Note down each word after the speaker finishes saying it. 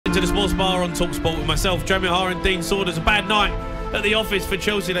To the Sports Bar on talkSPORT with myself, Graeme and Dean Saunders. A bad night at the office for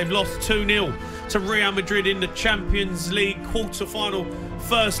Chelsea. They've lost 2-0 to Real Madrid in the Champions League quarter-final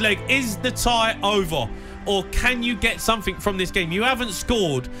first leg. Is the tie over, or can you get something from this game? You haven't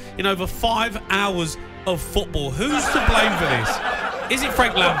scored in over 5 hours of football. Who's to blame for this? Is it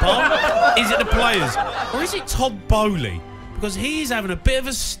Frank Lampard? Is it the players? Or is it Todd Bowley? Because he's having a bit of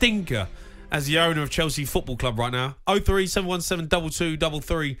a stinker as the owner of Chelsea Football Club right now. 03717 22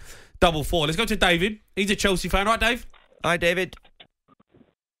 334. Let's go to David. He's a Chelsea fan. Right, Dave? Hi, David.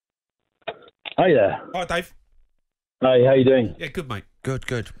 Hi there. Hi, Dave. Hi, how you doing? Yeah, good, mate.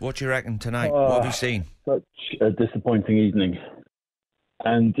 Good. What do you reckon tonight? What have you seen? Such a disappointing evening.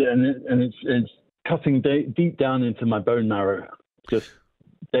 And it's cutting deep down into my bone marrow. Just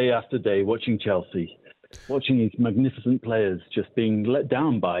day after day, watching Chelsea. Watching these magnificent players just being let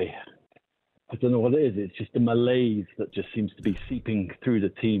down by... I don't know what it is. It's just a malaise that just seems to be seeping through the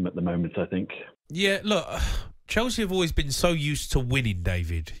team at the moment, I think. Yeah, look, Chelsea have always been so used to winning,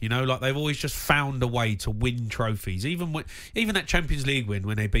 David. You know, like they've always just found a way to win trophies. Even that Champions League win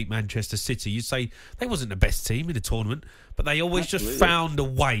when they beat Manchester City, you'd say they wasn't the best team in the tournament, but they always just found a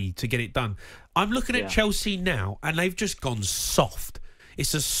way to get it done. I'm looking at Chelsea now, and they've just gone soft.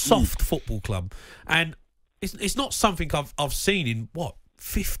 It's a soft football club. And it's not something I've seen in,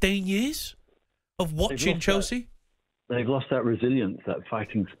 15 years? Of watching Chelsea? They've lost that resilience, that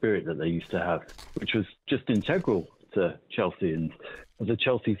fighting spirit that they used to have, which was just integral to Chelsea. And as a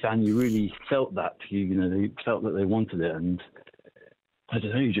Chelsea fan, you really felt that. They felt that they wanted it. And I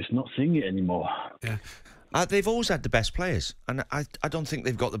don't know, you're just not seeing it anymore. Yeah. They've always had the best players. And I don't think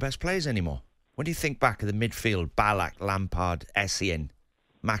they've got the best players anymore. When you think back at the midfield, Ballack, Lampard, Essien,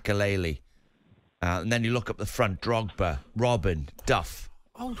 McElhenney, and then you look up the front, Drogba, Robin, Duff.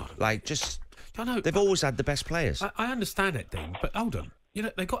 Hold on. I know. They've always had the best players. I understand that, Dean, but hold on. You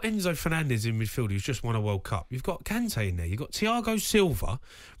know, they've got Enzo Fernandez in midfield who's just won a World Cup. You've got Kante in there. You've got Thiago Silva.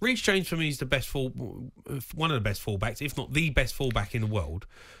 Reece James, for me, is one of the best fullbacks, if not the best fullback in the world.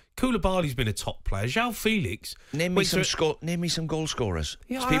 Koulibaly's been a top player. João Felix. Name me some goal scorers.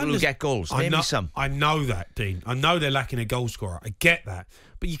 Yeah, people who get goals. Name me some. I know that, Dean. I know they're lacking a goal scorer. I get that.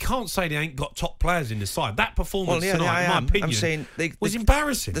 But you can't say they ain't got top players in the side. That performance tonight, in my opinion, I'm saying was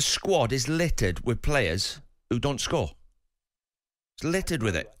embarrassing. The squad is littered with players who don't score. It's littered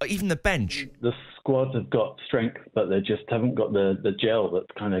with it. Even the bench. The squad have got strength, but they just haven't got the gel that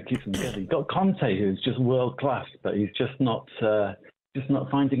kind of keeps them together. You've got Conte, who's just world class, but he's just not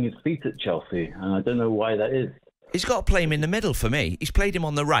finding his feet at Chelsea, and I don't know why that is. He's got to play him in the middle for me. He's played him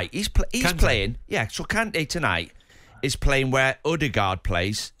on the right. He's playing. Yeah, so Kante tonight is playing where Odegaard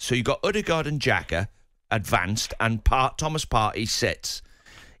plays. So you've got Odegaard and Xhaka advanced, and Thomas Partey sits.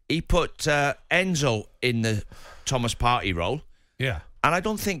 He put Enzo in the Thomas Partey role. Yeah. And I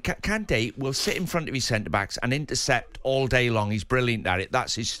don't think Kante will sit in front of his centre-backs and intercept all day long. He's brilliant at it.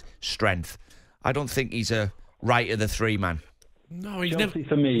 That's his strength. I don't think he's a right of the three man. No, he's Chelsea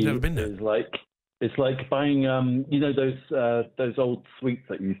for me never been there. It's like buying those old sweets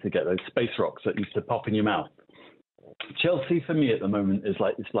that you used to get, those space rocks that used to pop in your mouth. Chelsea for me at the moment is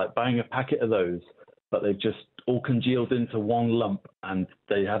like buying a packet of those, but they've just all congealed into one lump and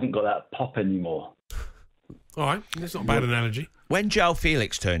they haven't got that pop anymore. All right, that's not a bad analogy. When João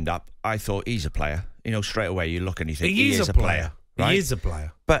Felix turned up, I thought he's a player. You know, straight away you look and you think he is a player. Right? He is a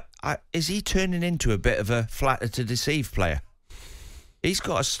player. But is he turning into a bit of a flatter to deceive player? He's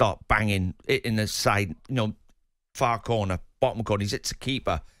got to stop banging it in the side, far corner, bottom corner. He's hits a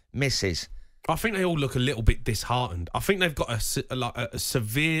keeper, misses. I think they all look a little bit disheartened. I think they've got a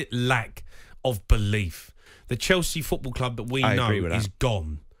severe lack of belief. The Chelsea Football Club that we know is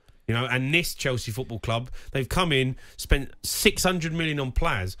gone. And this Chelsea Football Club, they've come in, spent 600 million on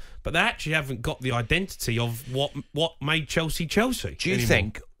players, but they actually haven't got the identity of what made Chelsea Chelsea. Do you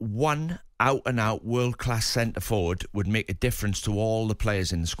think one out-and-out world-class centre-forward would make a difference to all the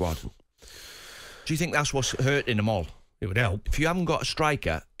players in the squad? Do you think that's what's hurting them all? It would help. If you haven't got a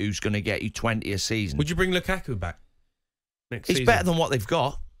striker who's going to get you 20 a season... Would you bring Lukaku back next season? He's better than what they've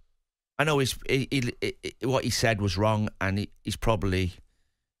got. I know what he said was wrong, and he's probably...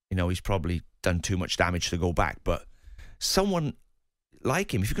 he's probably done too much damage to go back. But someone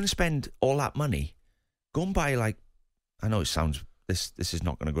like him, if you're going to spend all that money, go and buy, I know it sounds... This is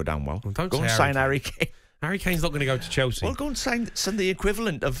not going to go down well. Don't go and sign Harry Kane. Harry Kane's not going to go to Chelsea. Well, go and sign the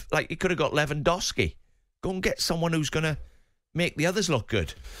equivalent of... you could have got Lewandowski. Go and get someone who's going to make the others look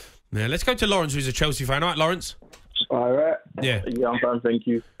good. Yeah, let's go to Lawrence, who's a Chelsea fan. All right, Lawrence? All right. Yeah. Yeah, I'm fine, thank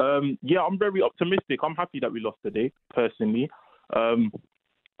you. I'm very optimistic. I'm happy that we lost today, personally. I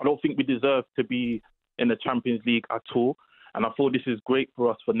don't think we deserve to be in the Champions League at all. And I thought this is great for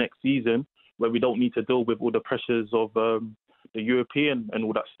us for next season, where we don't need to deal with all the pressures of the European and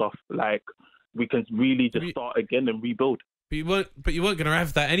all that stuff. Like, we can really just start again and rebuild. But you weren't going to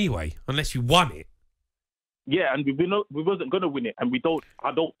have that anyway, unless you won it. Yeah, and we wasn't going to win it, and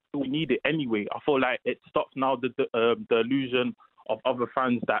I don't feel we need it anyway. I feel like it stops now the illusion of other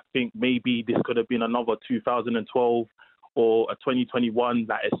fans that think maybe this could have been another 2012 or a 2021.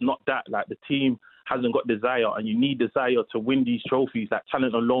 Like, it's not that. Like, the team hasn't got desire, and you need desire to win these trophies. Like,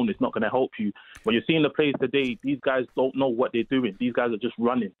 talent alone is not going to help you. When you're seeing the players today, these guys don't know what they're doing. These guys are just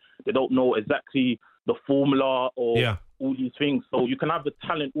running. They don't know exactly the formula or all these things. So you can have the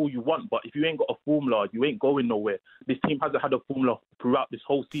talent all you want, but if you ain't got a formula, you ain't going nowhere. This team hasn't had a formula throughout this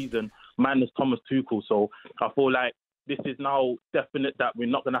whole season, minus Thomas Tuchel. So I feel like this is now definite that we're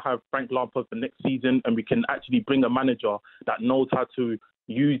not going to have Frank Lampard for next season, and we can actually bring a manager that knows how to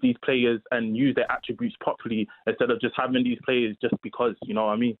use these players and use their attributes properly instead of just having these players just because, you know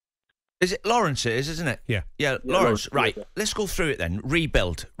what I mean? Is it Lawrence it is, isn't it? Yeah. Yeah, Lawrence, right. Yeah. Let's go through it then.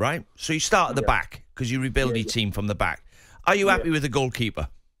 Rebuild, right? So you start at the back because you rebuild your team from the back. Are you happy with the goalkeeper?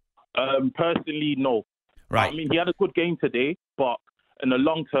 Personally, no. Right. I mean, he had a good game today, but in the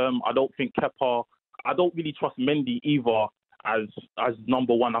long term, I don't think Kepa... I don't really trust Mendy either as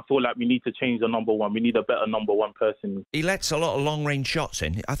number one. I feel like we need to change the number one. We need a better number one person. He lets a lot of long-range shots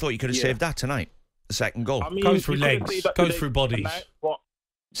in. I thought you could have saved that tonight, the second goal. I mean, goes through legs, goes through bodies. But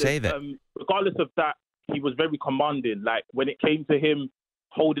save it. Regardless of that, he was very commanding. Like, when it came to him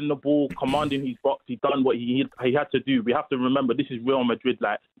holding the ball, commanding his box, he done what he had to do. We have to remember, this is Real Madrid.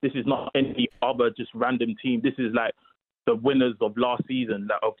 Like, this is not any other just random team. This is like the winners of last season,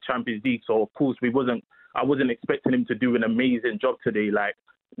 like, of Champions League. So of course I wasn't expecting him to do an amazing job today. Like,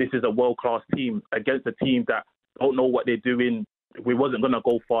 this is a world-class team against a team that don't know what they're doing. We wasn't going to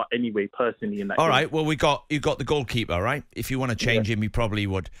go far anyway, personally. In that All game. right, well, you got the goalkeeper, right? If you want to change him, you probably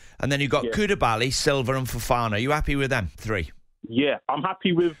would. And then you got Koulibaly, Silva and Fofana. Are you happy with them three? Yeah, I'm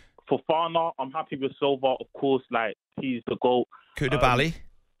happy with Fofana. I'm happy with Silva, of course. Like, he's the GOAT. Koulibaly?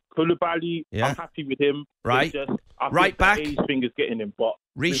 Koulibaly, I'm happy with him. Right. I right think back. The age thing is getting him, but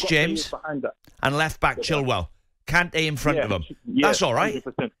Reece James and left back Chilwell. Kante in front of him. That's all right.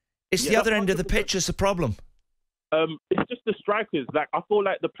 100%. It's the other end of the pitch that's the problem. It's just the strikers. Like, I feel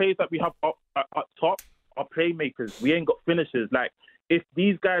like the players that we have up top are playmakers. We ain't got finishers. Like, if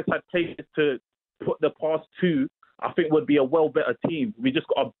these guys had players to put the pass to, I think would be a well better team. We just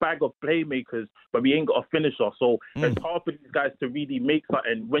got a bag of playmakers, but we ain't got a finisher. So it's hard for these guys to really make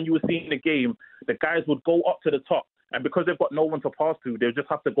something. When you were seeing the game, the guys would go up to the top, and because they've got no one to pass to, they'll just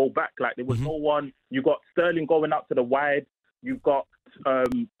have to go back. Like, there was no one. You got Sterling going out to the wide. You've got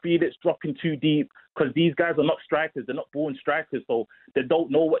Felix dropping too deep, because these guys are not strikers. They're not born strikers, so they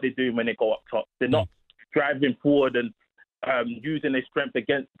don't know what they're doing when they go up top. They're not driving forward and using their strength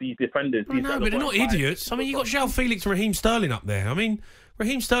against these defenders. No, but they're not idiots. I mean, you got João Felix and Raheem Sterling up there. I mean,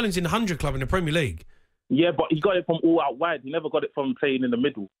 Raheem Sterling's in the 100 club in the Premier League. Yeah, but he got it from all out wide. He never got it from playing in the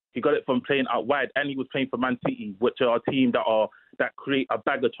middle. He got it from playing out wide, and he was playing for Man City, which are a team that create a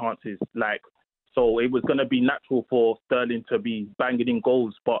bag of chances. Like, so it was going to be natural for Sterling to be banging in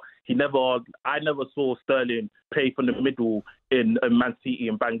goals, but I never saw Sterling play from the middle in Man City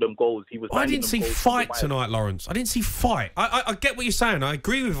and bang them goals. He was. I didn't see fight tonight, Lawrence. I didn't see fight. I get what you're saying. I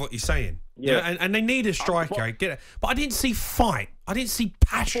agree with what you're saying. Yeah, and they need a striker. I get it, but I didn't see fight. I didn't see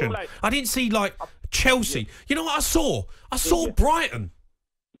passion. I didn't see like Chelsea. You know what I saw? I saw Brighton.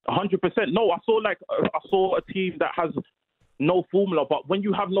 100%. No, I saw a team that has no formula, but when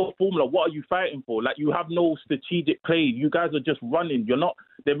you have no formula, what are you fighting for? Like, you have no strategic play. You guys are just running.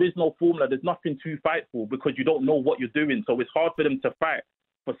 There is no formula. There's nothing to fight for because you don't know what you're doing. So it's hard for them to fight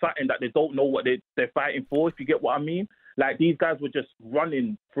for something that they don't know what they're fighting for, if you get what I mean. Like, these guys were just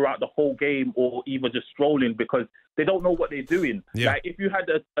running throughout the whole game or even just strolling because they don't know what they're doing. Yeah. Like, if you had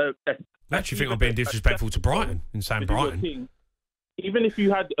I actually think I'm being disrespectful to Brighton in saying Brighton. Even if you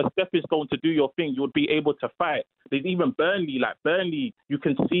had a stepping stone to do your thing, you would be able to fight. There's even Burnley. Like, Burnley, you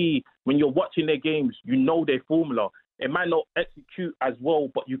can see when you're watching their games, you know their formula. It might not execute as well,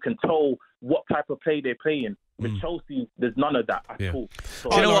 but you can tell what type of play they're playing. With Chelsea, there's none of that at all.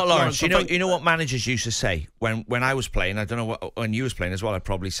 So, do you know what, Lawrence? You know what managers used to say when I was playing? I don't know what when you was playing as well. I'd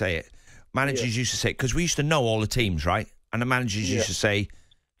probably say it. Managers used to say, because we used to know all the teams, right? And the managers used to say,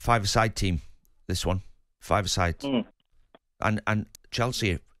 5-a-side team, this one, 5-a-side. And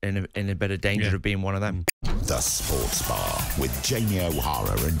Chelsea in a bit of danger of being one of them. The Sports Bar with Jamie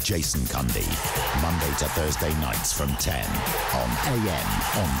O'Hara and Jason Cundy. Monday to Thursday nights from 10 on AM,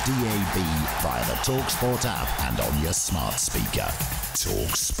 on DAB, via the talkSPORT app and on your smart speaker.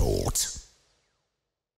 talkSPORT.